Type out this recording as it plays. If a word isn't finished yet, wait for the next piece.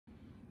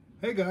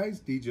Hey guys,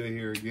 DJ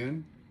here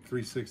again,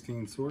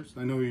 316 Source.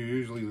 I know you're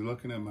usually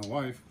looking at my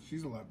wife.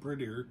 She's a lot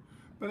prettier.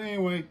 But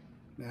anyway,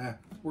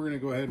 we're going to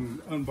go ahead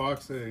and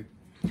unbox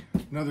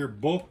another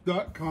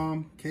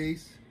Bulk.com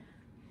case.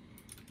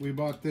 We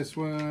bought this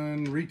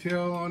one,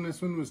 retail on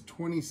this one was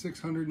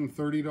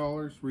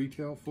 $2,630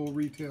 retail, full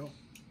retail.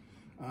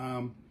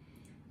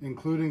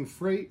 Including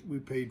freight, we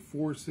paid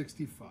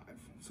 $465.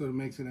 So it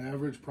makes an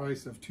average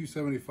price of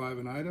 $275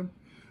 an item.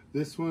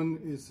 This one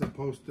is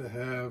supposed to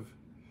have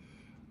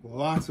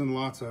lots and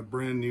lots of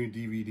brand new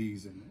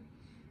DVDs in it.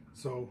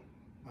 So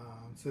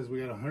it says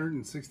we got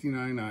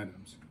 169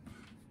 items.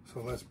 So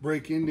let's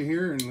break into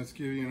here and let's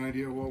give you an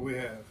idea of what we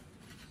have.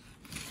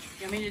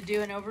 You want me to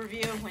do an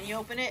overview when you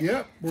open it?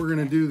 Yep, we're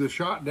gonna do the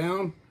shot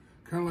down,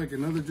 kind of like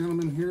another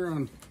gentleman here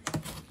on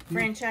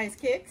Franchise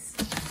Kicks.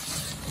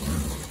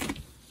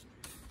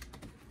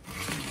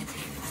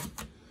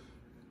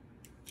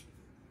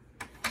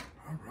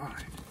 All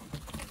right.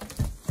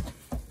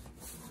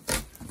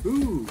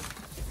 Ooh,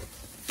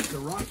 the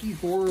Rocky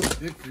Horror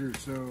Picture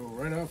Show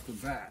right off the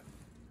bat.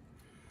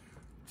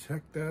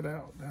 Check that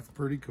out. That's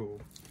pretty cool.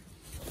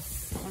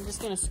 I'm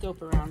just gonna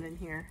scope around in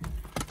here.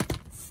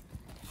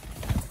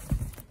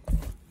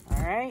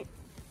 All right.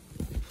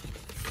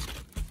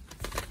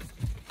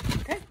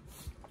 Okay.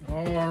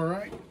 All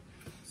right.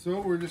 So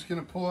we're just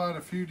gonna pull out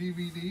a few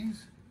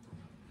DVDs.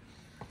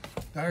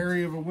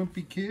 Diary of a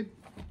Wimpy Kid,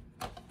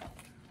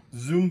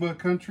 Zumba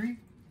Country,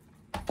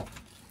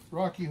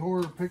 Rocky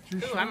Horror Picture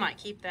Show. Ooh, I might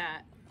keep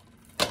that.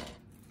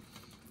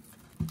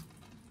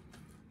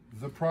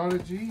 The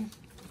Prodigy,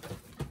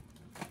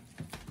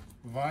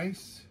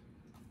 Vice,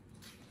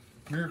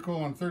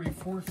 Miracle on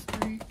 34th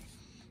Street,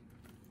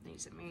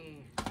 These are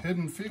me.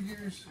 Hidden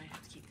Figures, Might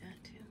have to keep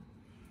that too.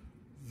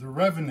 The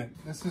Revenant.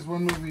 This is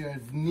one movie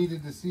I've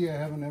needed to see. I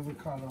haven't ever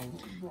caught on.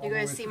 You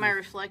guys see my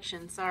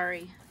reflection.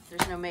 Sorry.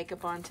 There's no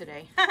makeup on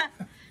today.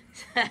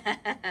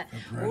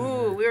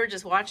 Ooh, we were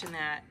just watching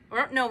that.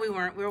 Or, no, we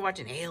weren't. We were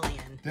watching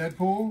Alien.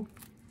 Deadpool,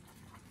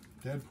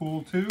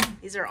 Deadpool 2.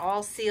 These are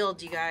all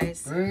sealed, you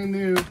guys. Brand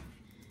new.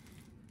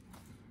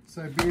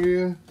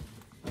 Siberia.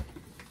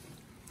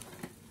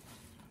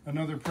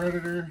 Another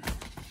Predator.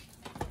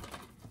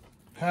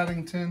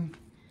 Paddington.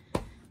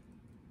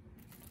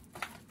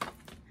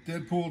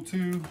 Deadpool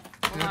 2.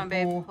 Hold on,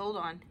 babe. Hold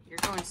on. You're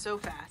going so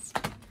fast.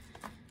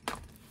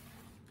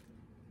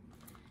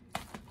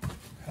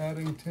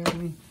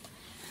 Paddington.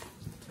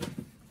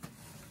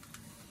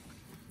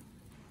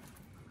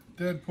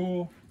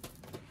 Deadpool.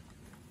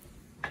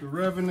 The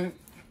Revenant.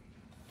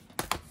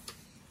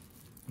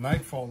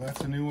 Nightfall.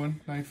 That's a new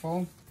one.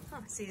 Nightfall. Huh,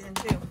 season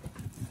 2.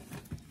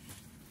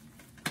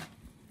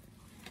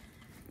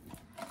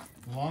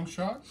 Long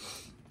Shot.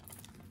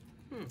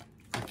 The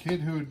Kid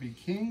Who Would Be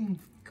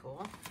King.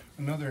 Cool.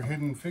 Another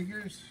Hidden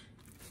Figures.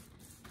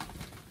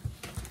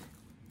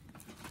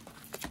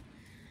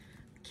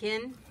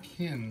 Kin.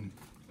 Haven't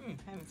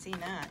seen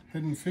that.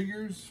 Hidden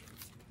Figures.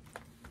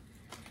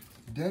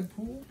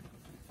 Deadpool.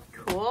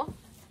 Cool.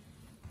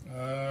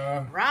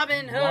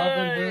 Robin Hood.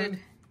 Robin Hood.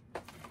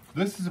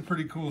 This is a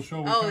pretty cool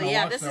show. Oh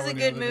yeah, this is a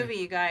good movie,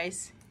 you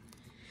guys.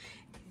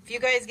 If you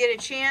guys get a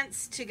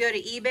chance to go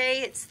to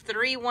eBay, it's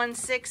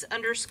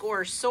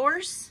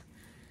 316_source.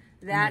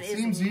 That is. It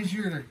seems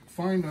easier to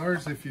find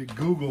ours if you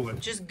Google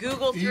it. Just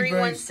Google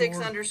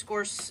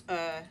 316_source.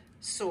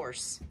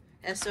 SOURCE.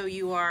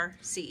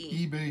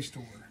 eBay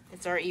store.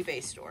 It's our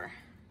eBay store.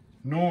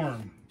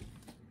 Norm.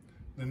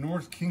 The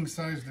North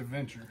King-Sized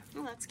Adventure.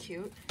 Oh, that's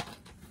cute.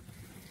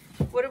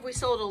 What have we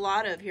sold a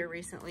lot of here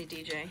recently,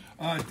 DJ?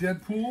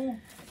 Deadpool.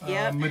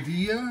 Yep.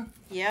 Medea.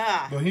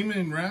 Yeah.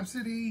 Bohemian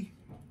Rhapsody.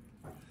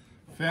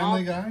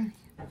 Family Guy.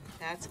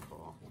 That's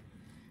cool.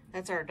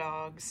 That's our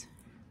dogs.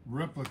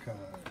 Replicas.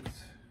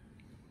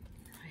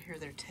 I hear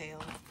their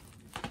tail.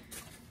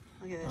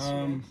 Look at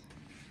this.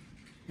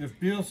 If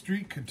Beale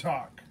Street Could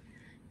Talk.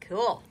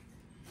 Cool.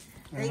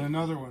 And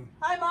another one.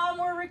 Hi, Mom.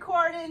 We're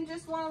recording.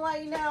 Just want to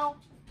let you know.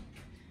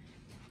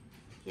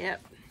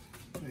 Yep.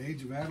 The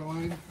Age of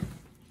Adeline.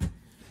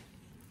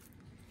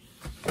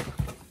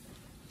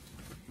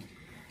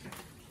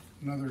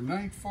 Another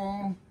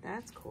Nightfall.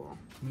 That's cool.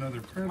 Another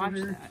Predator. Watch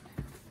that.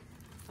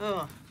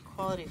 Oh,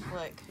 quality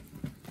flick.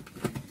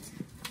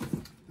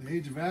 The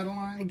Age of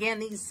Adeline. Again,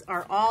 these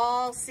are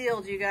all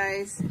sealed, you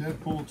guys.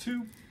 Deadpool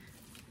 2.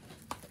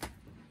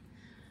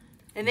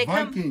 And they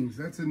Vikings.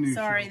 That's a new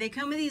show. they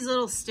come with these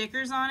little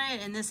stickers on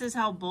it, and this is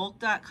how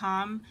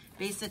Bulk.com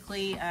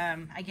basically,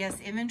 I guess,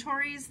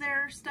 inventories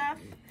their stuff.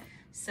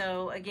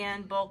 So,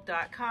 again,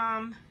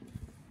 Bulk.com,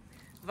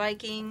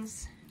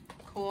 Vikings,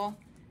 cool.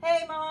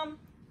 Hey, Mom.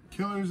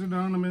 Killers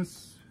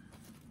Anonymous.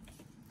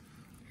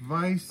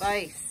 Vice.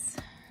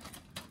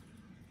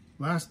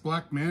 Last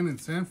Black Man in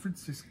San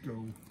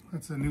Francisco.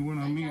 That's a new one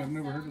on me. I've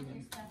never heard of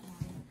them.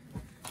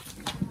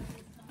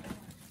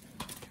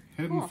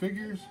 Hidden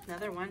Figures.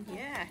 Another one,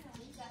 yeah.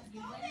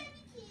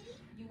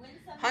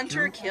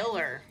 Hunter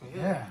Killer.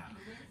 Yeah.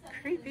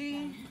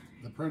 Creepy.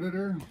 The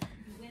Predator.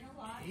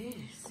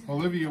 Jeez.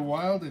 Olivia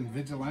Wilde and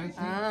Vigilante.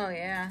 Oh,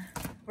 yeah.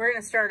 We're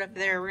gonna start up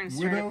there. We're gonna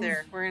start up Widows?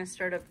 there. We're gonna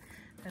start up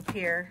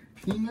here.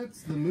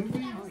 Peanuts, the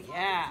movie. Oh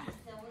yeah.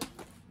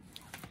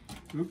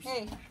 Oops.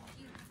 Hey.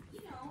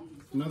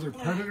 Another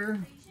Predator.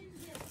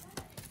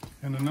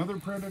 And another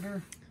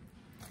Predator.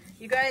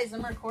 You guys,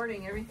 I'm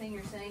recording. Everything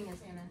you're saying is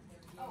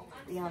gonna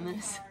be on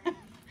this.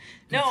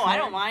 No, I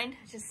don't mind.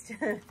 Just.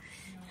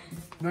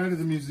 Night of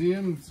the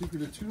Museum,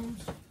 Secret of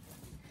Tombs.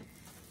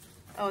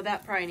 Oh,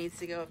 that probably needs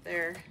to go up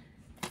there.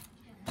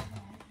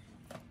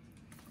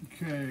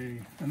 Okay,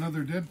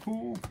 another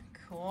Deadpool.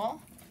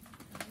 Cool.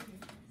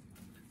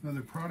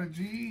 Another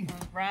Prodigy.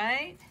 All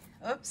right.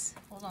 Oops.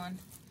 Hold on.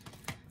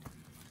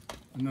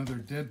 Another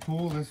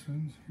Deadpool. This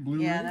one's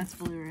Blu-ray. Yeah, that's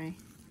Blu-ray.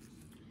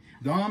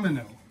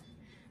 Domino.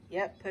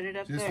 Yep, put it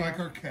up Just there. like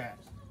our cat.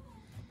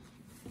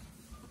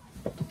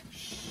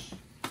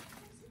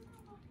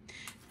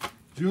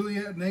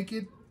 Juliet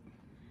naked.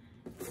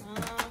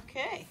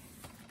 Okay.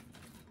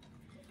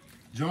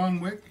 John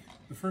Wick,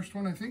 the first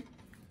one, I think.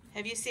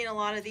 Have you seen a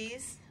lot of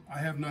these? I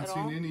have not At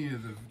seen all? any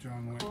of the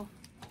John Wick. Cool.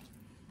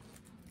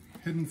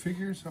 Hidden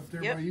Figures up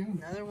there Yep. by you.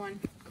 Another one.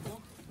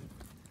 Cool.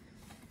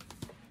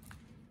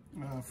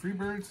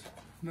 Freebirds.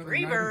 Another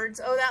Freebirds.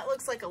 Oh, that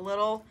looks like a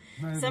little.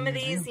 Night of Some the of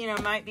these,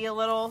 Museum. might be a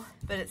little,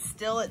 but it's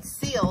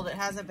sealed. It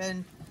hasn't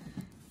been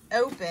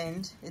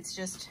opened. It's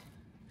just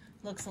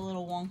looks a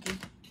little wonky.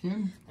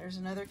 Kin. There's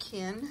another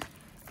Kin.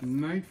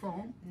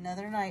 Nightfall.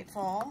 Another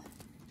Nightfall.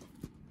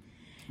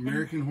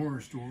 American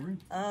Horror Story.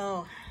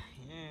 Oh.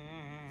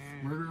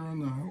 Murder on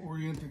the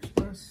Orient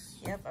Express.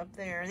 Yep, up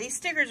there. These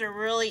stickers are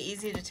really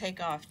easy to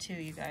take off too,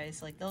 you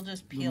guys. Like they'll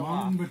just The peel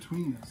off. Mountain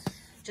Between Us.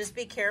 Just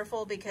be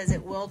careful because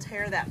it will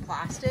tear that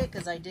plastic,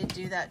 because I did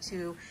do that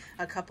to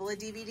a couple of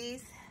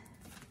DVDs.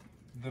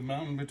 The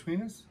Mountain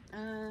Between Us.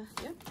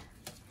 Yep.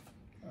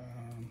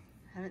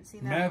 Haven't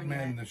seen that Mad one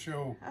Men, yet. the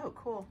show. Oh,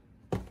 cool.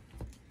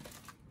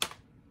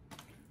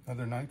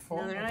 Another Nightfall.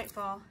 Another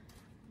Nightfall.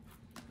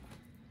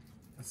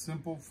 A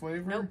Simple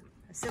Flavor. Nope.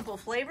 A Simple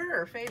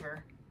Flavor or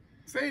Favor?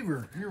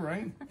 Favor, you're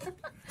right.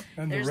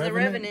 And There's the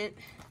Revenant.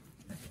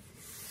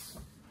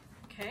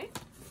 Okay.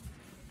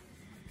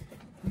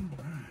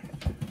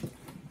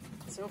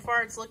 So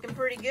far, it's looking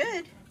pretty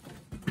good.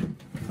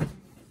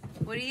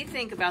 What do you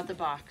think about the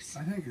box?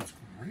 I think it's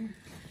great.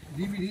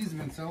 DVDs have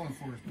been selling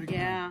for us big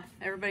Yeah,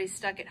 everybody's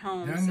stuck at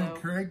home. time. Daniel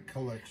So Craig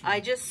collection. I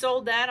just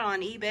sold that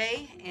on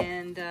eBay,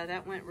 and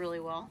that went really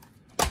well.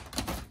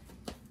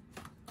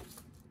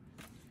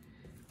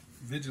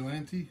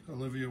 Vigilante,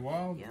 Olivia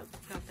Wilde. Yep,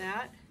 got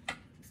that.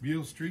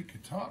 Beale Street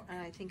could talk.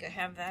 I think I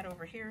have that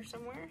over here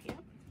somewhere. Yep.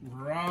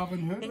 Robin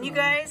Hood. And you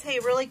guys, hey,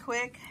 really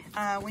quick,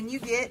 when you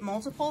get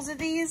multiples of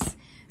these,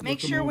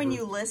 make them sure when over.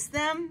 you list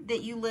them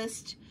that you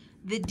list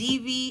the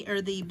DV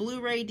or the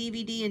Blu-ray,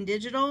 DVD, and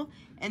digital,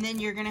 and then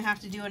you're gonna have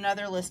to do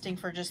another listing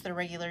for just the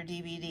regular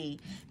DVD.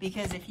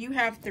 Because if you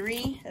have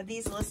 3 of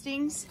these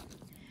listings,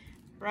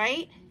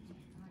 right?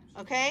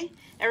 Okay,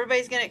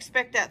 everybody's gonna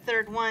expect that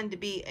third one to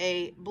be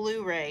a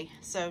Blu-ray.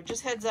 So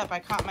just heads up, I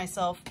caught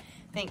myself,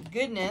 thank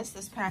goodness,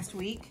 this past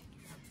week.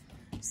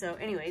 So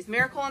anyways,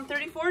 Miracle on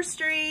 34th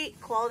Street,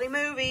 quality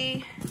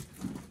movie.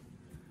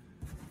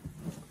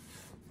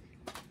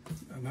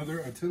 Another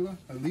Attila.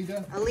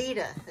 Attila.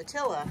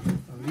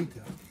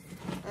 Alita.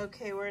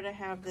 Okay, where'd I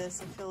have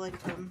this? I feel like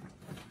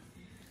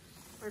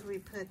where'd we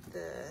put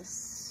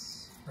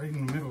this? Right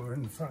in the middle or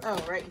in the front.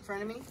 Oh, right in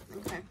front of me?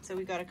 Okay, so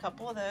we got a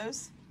couple of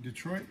those.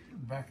 Detroit,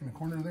 back in the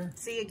corner there.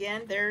 See,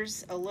 again,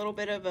 there's a little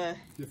bit of a,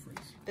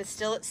 Difference. but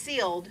still it's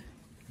sealed.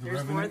 The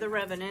There's more of Revenant. the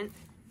Revenant.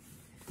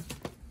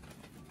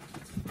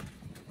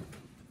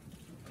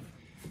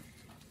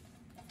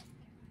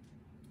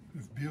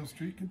 If Beale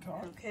Street could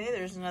talk. Okay,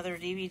 there's another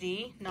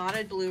DVD. Not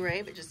a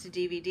Blu-ray, but just a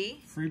DVD.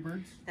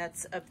 Freebirds.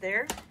 That's up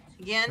there.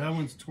 Again, That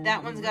one's torn.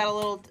 that one's got a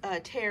little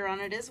tear on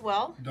it as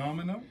well.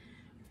 Domino.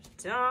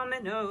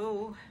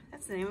 Domino.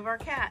 That's the name of our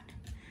cat.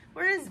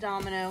 Where is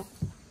Domino?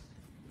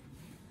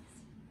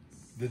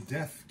 The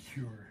Death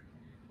Cure.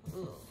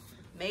 Ooh.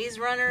 Maze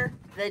Runner,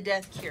 The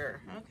Death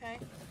Cure. Okay.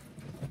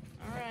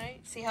 All right.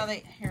 See how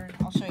they... Here,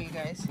 I'll show you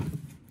guys.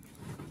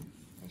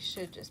 They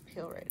should just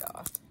peel right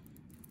off.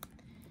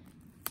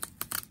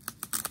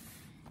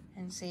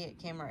 And see, it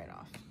came right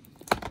off.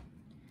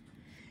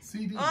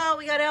 CD. Oh,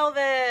 we got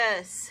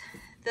Elvis.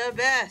 The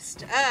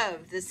best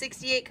of the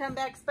 68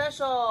 Comeback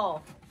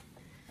Special.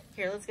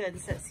 Here, let's go ahead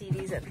and set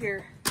CDs up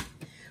here.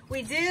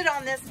 We did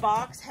on this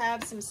box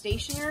have some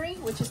stationery,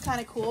 which is kind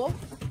of cool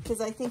because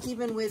I think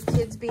even with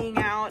kids being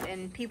out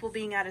and people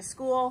being out of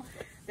school,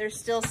 there's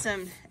still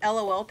some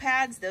LOL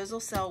pads. Those will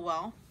sell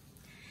well.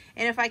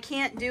 And if I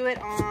can't do it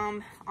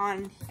on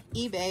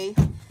eBay,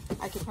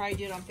 I could probably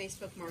do it on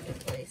Facebook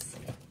Marketplace.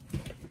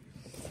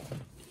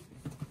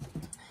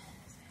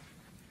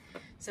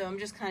 So I'm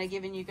just kind of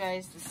giving you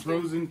guys the scoop.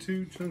 Frozen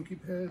 2 chunky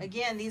pad.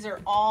 Again, these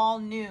are all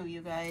new,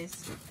 you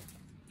guys.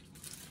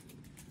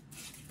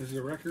 This is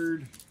a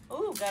record.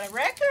 Ooh, got a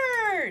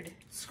record.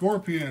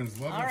 Scorpions,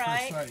 Love All at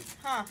right. First Sight.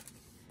 Huh.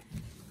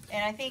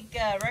 And I think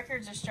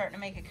records are starting to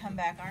make a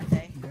comeback, aren't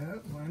they? Yeah,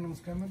 Lionel's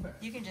coming back.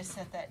 You can just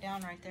set that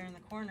down right there in the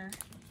corner.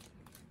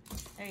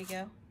 There you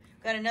go.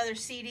 Got another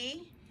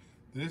CD.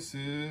 This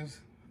is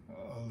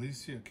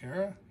Alicia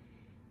Cara.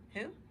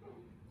 Who?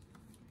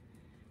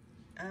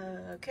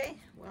 Okay,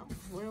 well,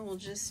 we'll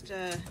just,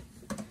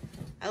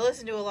 I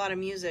listen to a lot of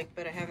music,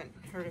 but I haven't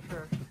heard of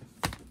her.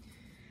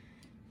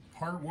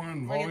 Part 1,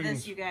 Look volume. at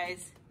this, you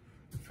guys.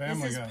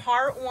 Family This is Guy.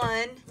 part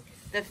 1,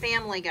 The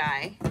Family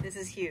Guy. This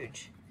is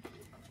huge.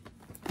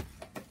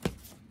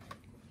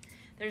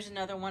 There's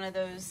another one of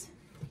those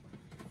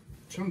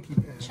Chunky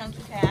pad.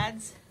 chunky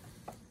pads.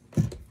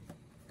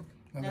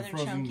 Another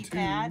Frozen chunky 2.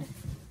 pad.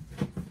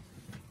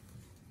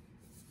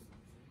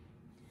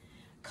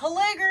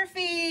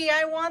 Calligraphy!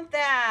 I want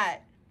that.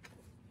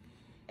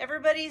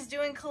 Everybody's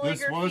doing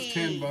calligraphy. This was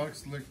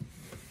 $10. Look,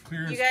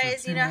 clearance You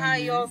guys, for you know how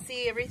you all $2.98.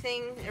 see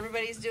everything?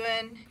 Everybody's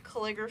doing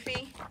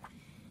calligraphy.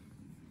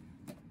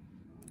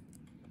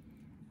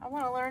 I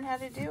want to learn how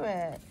to do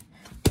it.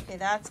 Okay,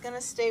 that's going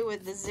to stay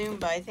with the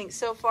Zumba. I think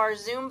so far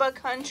Zumba,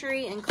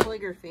 country, and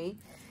calligraphy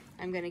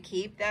I'm going to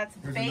keep. That's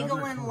There's Bagel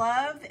another and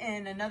Love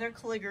and another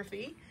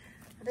calligraphy.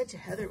 I bet you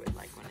Heather would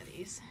like one of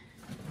these.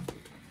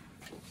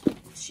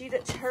 She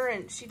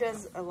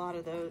does a lot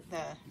of the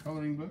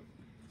Coloring book.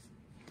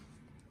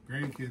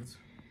 Grandkids.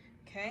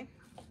 okay.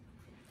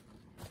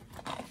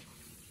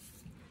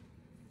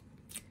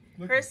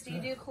 Look Chris, at do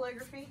you that. do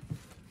calligraphy?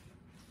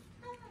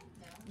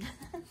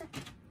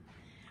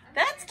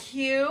 That's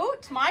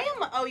cute. Maya,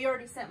 oh, you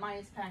already sent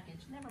Maya's package.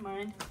 Never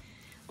mind.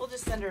 We'll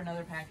just send her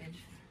another package.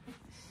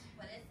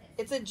 What is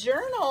it? It's a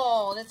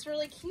journal. That's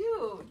really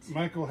cute.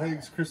 Michael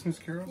Haig's Christmas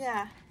Carol.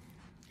 Yeah.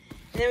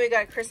 And then we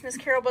got Christmas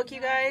Carol book, you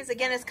guys.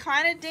 Again, it's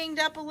kind of dinged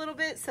up a little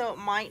bit, so it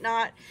might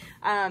not,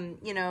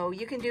 you know,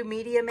 you can do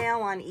media mail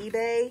on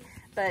eBay,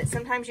 but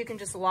sometimes you can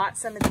just lot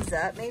some of these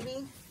up,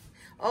 maybe.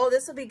 Oh,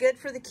 this will be good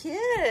for the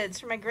kids,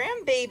 for my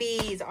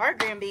grandbabies, our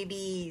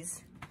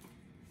grandbabies.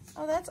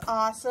 Oh, that's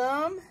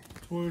awesome.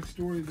 Toy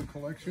Story, the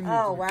collection.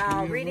 Oh, There's like wow.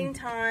 3 of Reading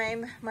them.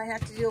 time. Might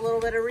have to do a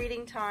little bit of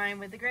reading time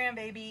with the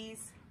grandbabies.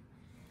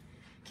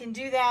 Can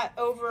do that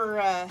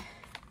over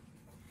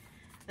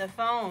the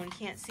phone.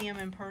 Can't see them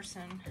in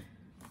person.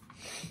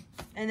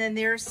 And then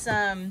there's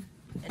some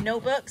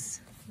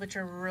notebooks, which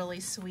are really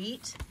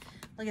sweet.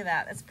 Look at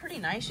that. That's pretty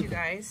nice, you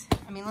guys.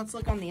 I mean, let's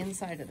look on the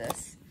inside of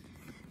this.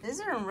 These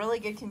are in really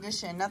good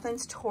condition.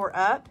 Nothing's tore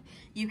up.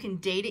 You can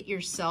date it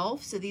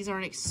yourself, so these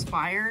aren't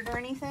expired or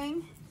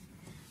anything.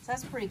 So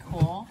that's pretty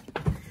cool.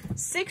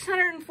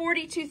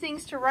 642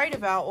 things to write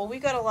about. Well, we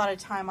got a lot of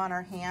time on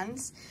our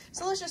hands.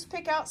 So let's just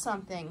pick out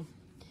something.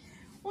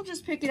 We'll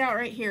just pick it out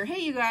right here. Hey,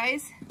 you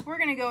guys, we're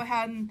going to go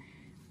ahead and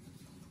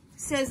it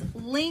says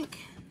link.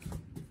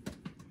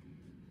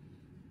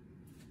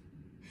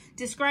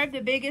 Describe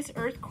the biggest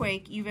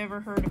earthquake you've ever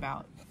heard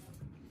about.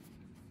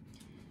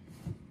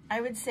 I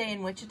would say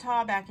in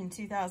Wichita back in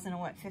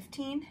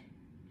 2015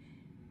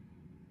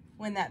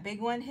 when that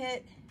big one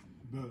hit.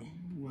 But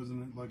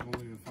wasn't it like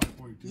only a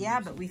 5.2? Yeah,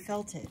 but we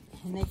felt it,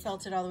 and they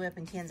felt it all the way up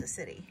in Kansas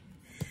City.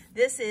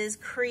 This is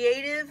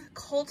Creative,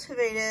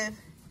 Cultivative,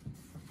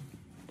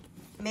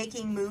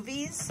 Making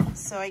Movies.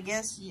 So I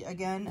guess,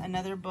 again,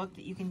 another book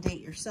that you can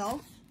date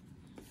yourself.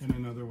 And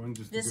another one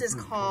just. This is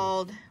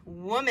called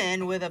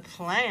Woman with a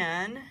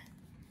Plan.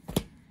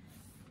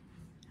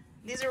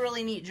 These are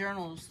really neat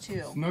journals,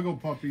 too. Snuggle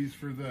puppies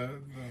for the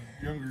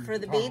younger. For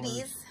the toddlers.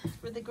 babies,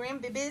 for the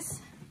grandbabies.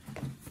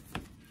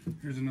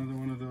 Here's another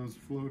one of those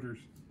floaters.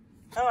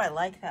 Oh, I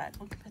like that.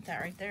 We can put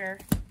that right there.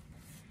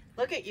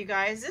 Look at you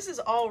guys. This is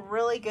all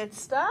really good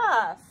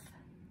stuff.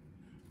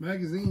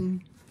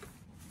 Magazine.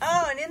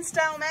 Oh, an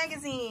InStyle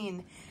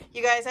magazine.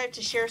 You guys, I have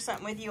to share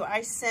something with you.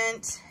 I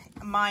sent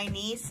my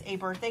niece a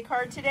birthday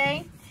card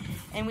today,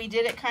 and we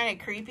did it kind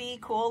of creepy,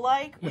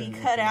 cool-like. Yeah, We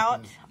that's cut what out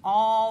it is.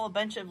 all a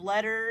bunch of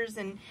letters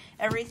and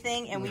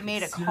everything, and we Like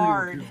made a serial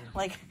card,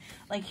 killer.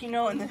 like you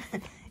know,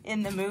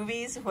 in the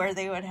movies where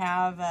they would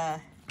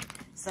have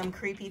some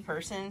creepy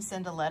person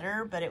send a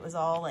letter, but it was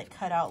all like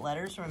cut out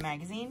letters from a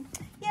magazine.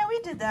 Yeah, we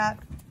did that.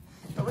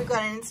 But we've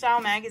got an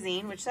InStyle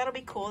magazine, which that'll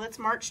be cool. That's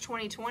March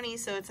 2020,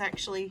 so it's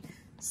actually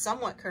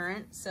somewhat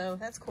current, so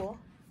that's cool.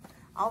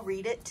 I'll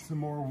read it. Some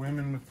more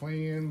women with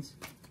plans.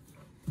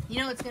 You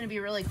know what's going to be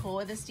really cool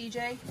with this,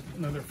 DJ?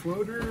 Another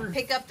floater.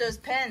 Pick up those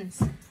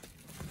pens.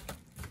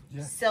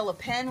 Yeah. Sell a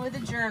pen with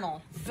a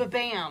journal.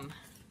 Ba-bam.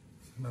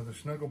 Another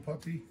snuggle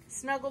puppy.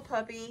 Snuggle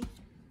puppy.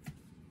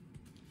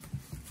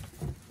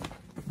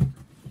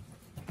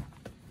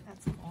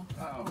 That's cool.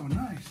 Oh,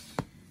 nice.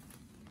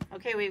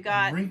 Okay, we've A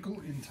got Wrinkle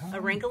in Time.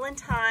 A Wrinkle in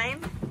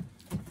Time.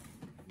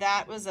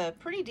 That was a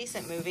pretty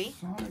decent movie.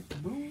 Sonic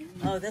Boom.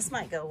 Oh, this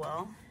might go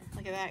well.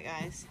 Look at that,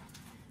 guys.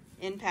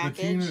 In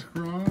package. Bettina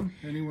Cron.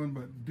 Anyone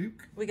but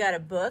Duke. We got a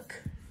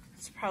book.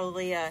 It's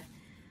probably a,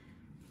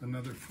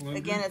 Another floater.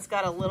 again, it's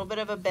got a little bit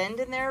of a bend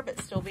in there, but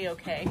still be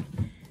okay.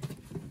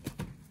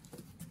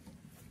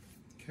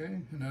 Okay,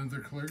 another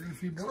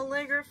calligraphy book.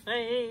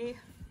 Calligraphy.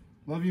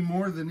 Love You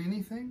More Than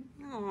Anything.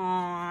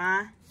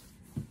 Aww.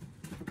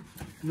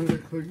 Another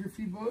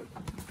calligraphy book.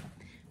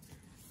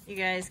 You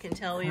guys can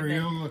tell we've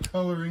been Crayola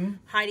coloring.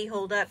 Heidi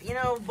hold up. You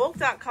know,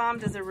 bulk.com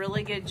does a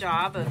really good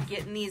job of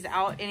getting these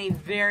out in a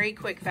very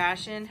quick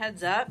fashion.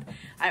 Heads up,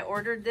 I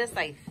ordered this,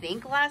 I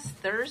think, last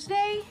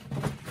Thursday,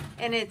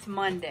 and it's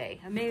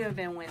Monday. It may have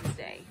been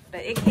Wednesday,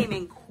 but it came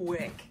in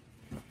quick.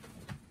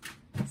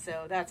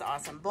 So that's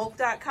awesome.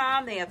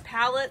 Bulk.com, they have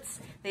pallets,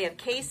 they have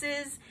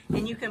cases,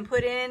 and you can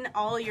put in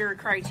all your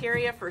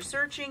criteria for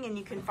searching, and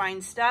you can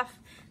find stuff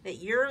that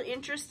you're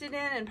interested in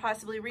and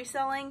possibly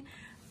reselling.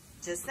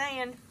 Just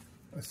saying.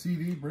 A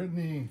CD,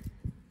 Brittany.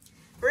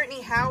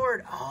 Brittany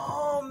Howard.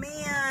 Oh,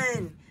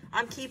 man.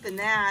 I'm keeping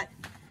that.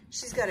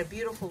 She's got a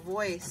beautiful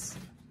voice.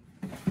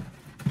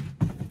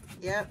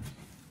 Yep.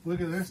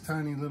 Look at this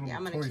tiny little Yeah,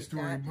 I'm gonna Toy keep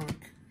Story that. book.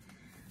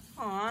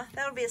 Aw,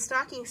 that would be a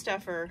stocking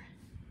stuffer.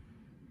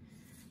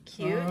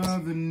 Cute.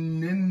 The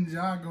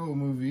Ninjago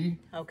movie.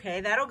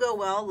 Okay, that'll go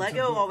well.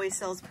 Lego always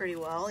sells pretty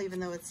well, even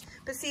though it's...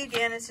 But see,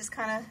 again, it's just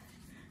kind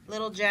of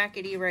little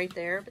jackety right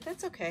there. But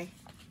that's okay.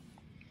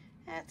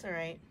 That's all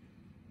right.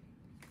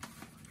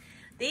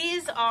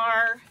 These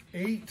are...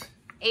 Eight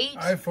Eight.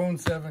 iPhone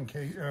 7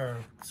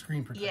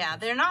 screen protector. Yeah,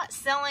 they're not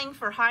selling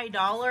for high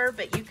dollar,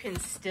 but you can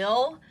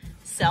still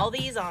sell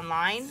these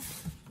online.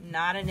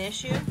 Not an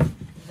issue.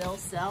 They'll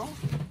sell.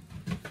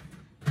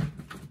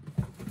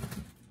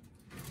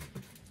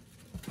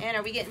 And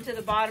are we getting to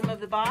the bottom of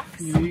the box?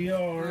 We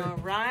are. All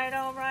right,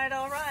 all right,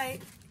 all right.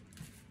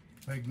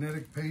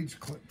 Magnetic page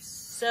clips.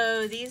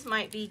 So these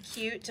might be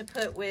cute to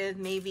put with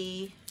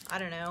maybe, I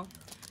don't know,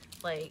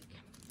 like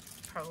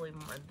probably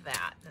more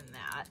that than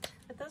that.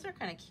 But those are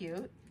kind of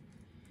cute.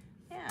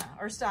 Yeah,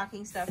 or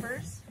stocking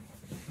stuffers.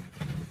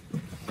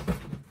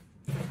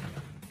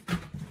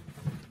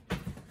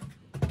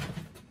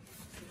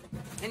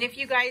 And if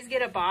you guys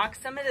get a box,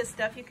 some of this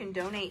stuff you can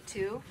donate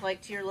to,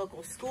 like to your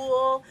local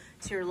school,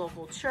 to your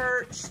local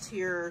church, to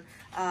your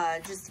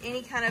just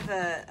any kind of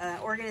a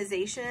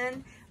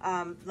organization,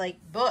 like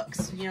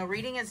books. You know,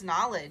 reading is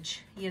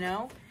knowledge. You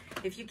know,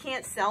 if you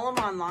can't sell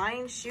them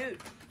online, shoot,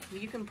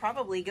 you can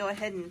probably go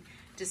ahead and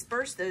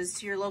disperse those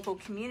to your local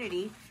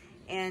community,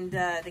 and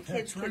the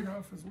kids can.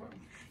 Off as well.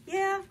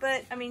 Yeah,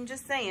 but I mean,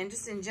 just saying,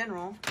 just in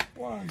general.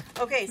 One.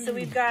 Okay, so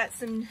we've got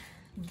some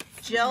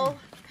gel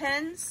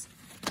pens.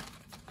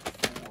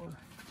 4,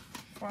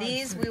 5,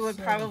 These 6, we would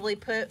 7, probably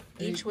put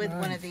 8, each with 9,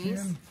 one of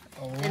these 10,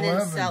 and then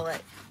 11. sell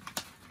it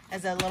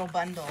as a little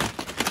bundle.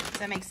 Does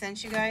that make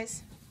sense, you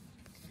guys?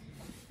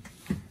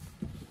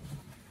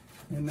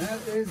 And that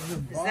is the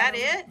bottom. Is that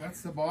it?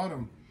 That's the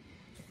bottom.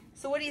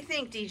 So what do you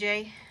think,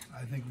 DJ?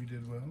 I think we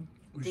did well.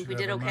 Think we should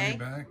did have our okay?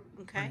 money back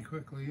Okay. pretty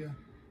quickly, yeah.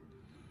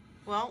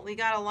 Well, we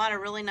got a lot of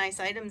really nice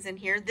items in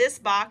here. This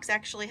box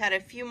actually had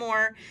a few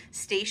more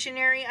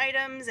stationary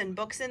items and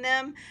books in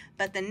them,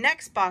 but the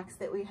next box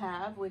that we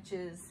have, which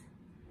is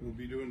We'll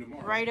be doing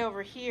tomorrow. right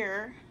over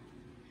here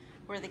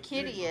where the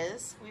kitty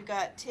is, we've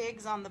got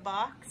Tiggs on the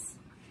box.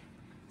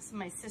 This is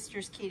my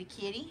sister's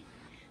kitty.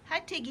 Hi,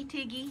 Tiggy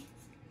Tiggy.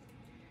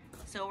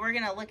 So we're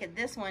gonna look at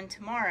this one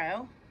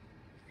tomorrow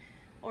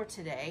or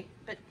today,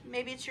 but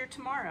maybe it's your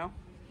tomorrow.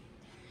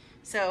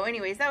 So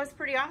anyways, that was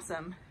pretty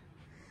awesome.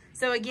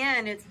 So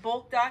again, it's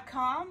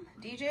bulk.com,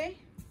 DJ.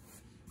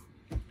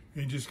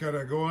 You just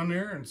gotta go on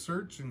there and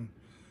search, and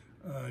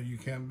you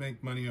can't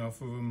make money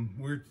off of them.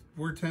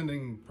 We're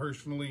tending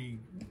personally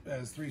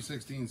as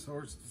 316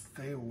 Source to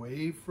stay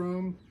away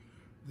from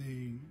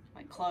the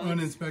Like clothes.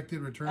 uninspected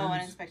returns. Oh,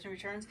 uninspected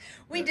returns.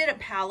 We did a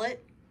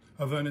pallet,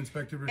 of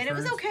uninspected returns. and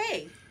it was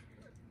okay.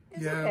 It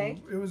was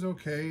okay. It was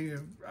okay.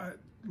 A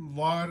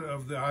lot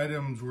of the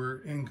items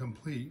were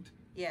incomplete.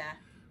 Yeah.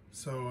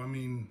 So, I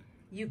mean...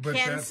 You but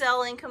can that's-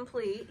 sell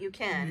incomplete. You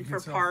can you can for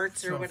sell-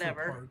 parts sell or for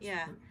whatever. parts,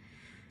 Yeah. but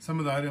some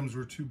of the items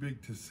were too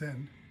big to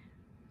send.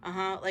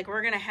 Like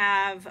we're going to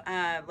have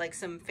like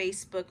some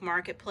Facebook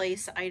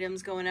Marketplace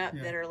items going up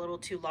Yeah. that are a little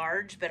too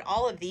large. But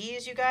all of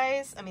these, you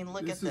guys, I mean,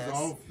 look at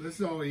this. This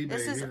is all eBay.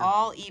 This is here.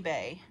 all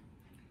eBay,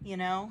 you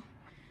know?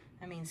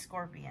 I mean,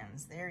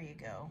 scorpions. There you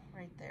go.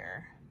 Right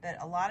there.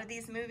 But a lot of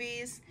these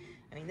movies,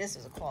 I mean, this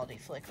is a quality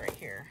flick right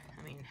here.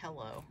 I mean,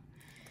 hello.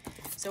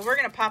 So we're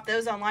going to pop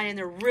those online, and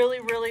they're really,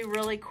 really,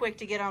 really quick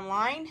to get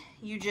online.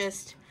 You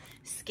just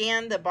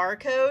scan the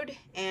barcode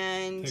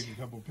and Take a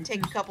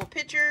couple pictures.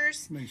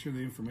 pictures Make sure the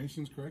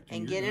information's correct.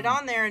 and you're get it done.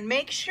 on there. And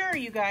make sure,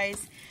 you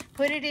guys,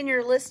 put it in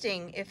your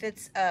listing if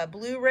it's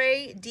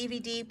Blu-ray,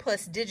 DVD,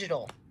 plus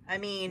digital. I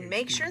mean,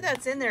 make sure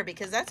that's in there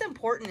because that's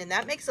important, and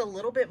that makes a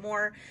little bit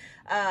more,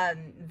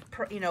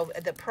 you know,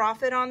 the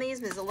profit on these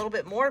is a little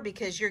bit more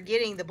because you're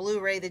getting the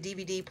Blu-ray, the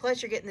DVD,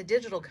 plus you're getting the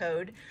digital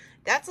code.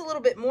 That's a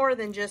little bit more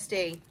than just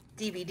a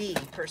DVD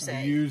per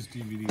se. A used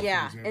DVD.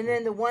 Yeah, for example. and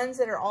then the ones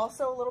that are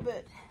also a little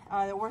bit,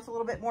 they're worth a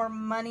little bit more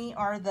money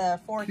are the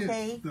 4K.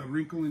 Kiss, the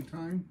Wrinkle in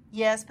Time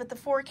Yes, but the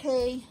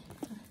 4K,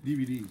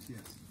 DVDs. Yes.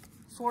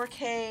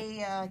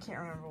 4K, I can't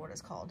remember what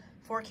it's called.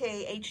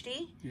 4K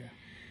HD. Yeah.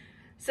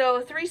 So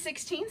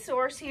 316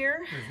 source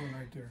here. There's one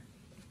right there.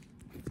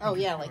 Oh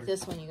yeah, like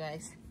this one, you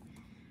guys.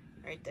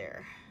 Right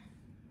there.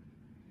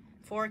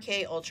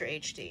 4K Ultra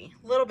HD.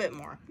 A little bit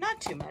more.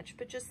 Not too much,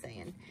 but just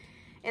saying.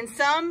 And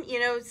some, you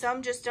know,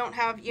 some just don't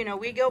have, you know,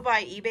 we go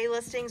by eBay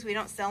listings. We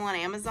don't sell on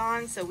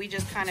Amazon. So we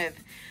just kind of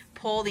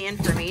pull the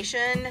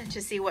information to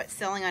see what's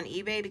selling on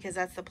eBay, because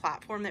that's the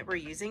platform that we're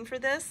using for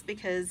this.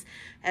 Because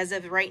as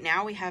of right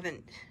now, we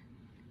haven't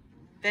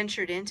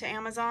ventured into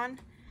Amazon.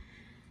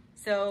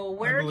 So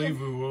where I believe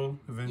we will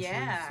eventually,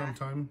 Yeah.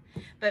 sometime.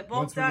 But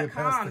once we get past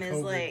bulk.com the is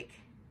COVID. like,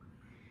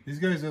 These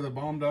guys are the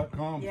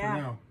bomb.com Yeah.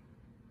 for now.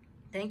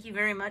 thank you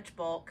very much,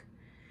 Bulk.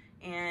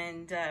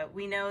 And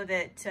we know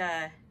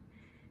that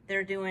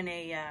they're doing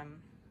a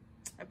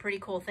pretty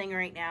cool thing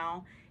right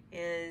now.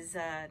 Is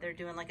they're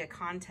doing like a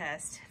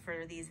contest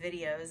for these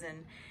videos,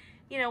 and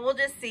you know, we'll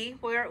just see.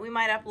 We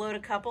might upload a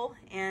couple,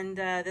 and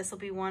this will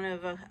be one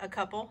of a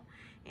couple,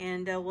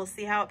 and we'll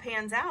see how it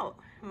pans out.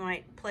 We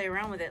might play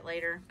around with it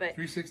later, but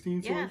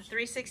 316 yeah, source?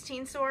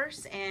 316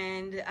 source,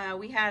 and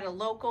we had a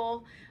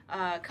local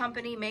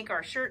company make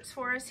our shirts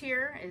for us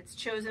here. It's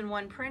Chosen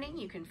One Printing.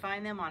 You can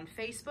find them on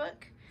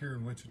Facebook. Here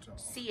in Wichita.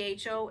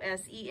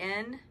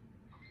 CHOSEN,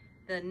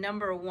 the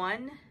number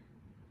 1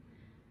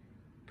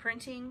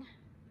 printing,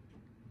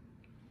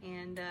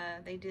 and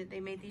they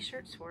made these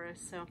shirts for us.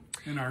 So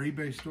And our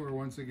eBay store,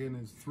 once again,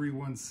 is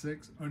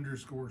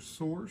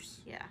 316_source.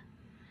 yeah,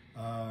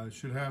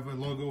 Should have a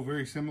logo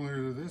very similar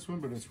to this one,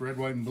 but it's red,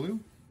 white, and blue.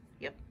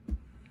 yep.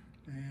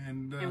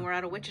 And And we're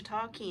out of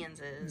Wichita,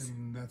 Kansas.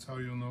 and that's how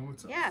you'll know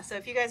what's up. Yeah, so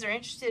if you guys are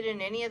interested in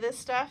any of this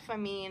stuff, I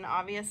mean,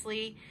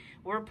 obviously,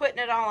 we're putting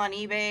it all on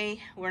eBay.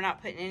 We're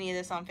not putting any of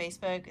this on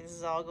Facebook. This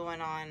is all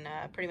going on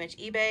pretty much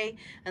eBay,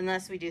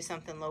 unless we do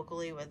something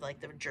locally with like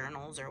the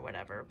journals or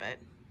whatever. But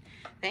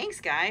thanks,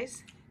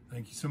 guys.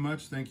 Thank you so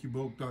much. Thank you,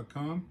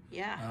 bulk.com.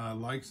 Yeah,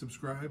 Like,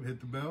 subscribe, hit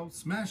the bell,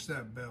 smash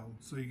that bell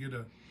so you get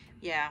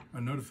yeah. a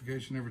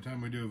notification every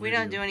time we do a We video.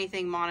 don't do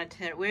anything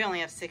monetary. We only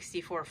have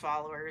 64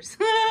 followers.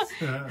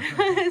 So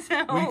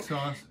Weak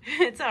sauce.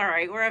 it's all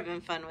right. We're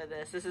having fun with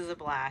this. This is a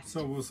blast.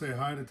 So we'll say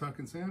hi to Tuck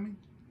and Sammy.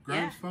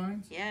 Grimes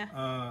Finds.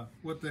 Yeah.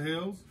 What the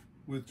Hells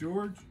with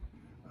George.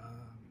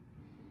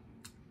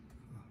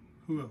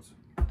 Who else?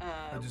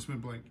 I just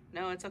went blank.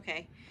 No, it's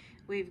okay.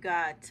 We've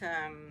got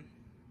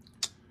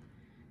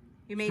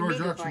you made Storage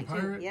me go Auction blank too.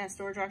 Pirate. Yeah,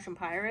 Storage Auction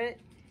Pirate.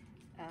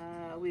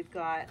 We've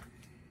got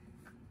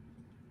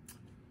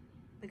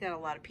a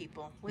lot of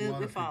people. We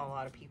follow a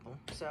lot of people.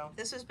 So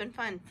this has been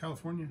fun.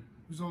 California.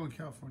 Who's all in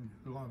California?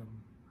 A lot of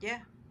them. Yeah.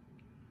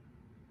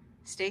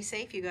 Stay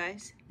safe, you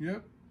guys.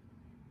 Yep.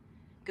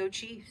 Go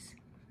Chiefs.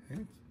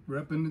 Hey,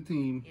 repping the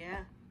team. Yeah.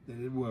 They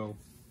did well.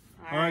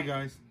 All All right,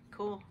 guys.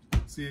 Cool.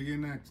 See you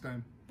again next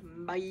time.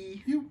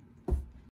 Bye. You.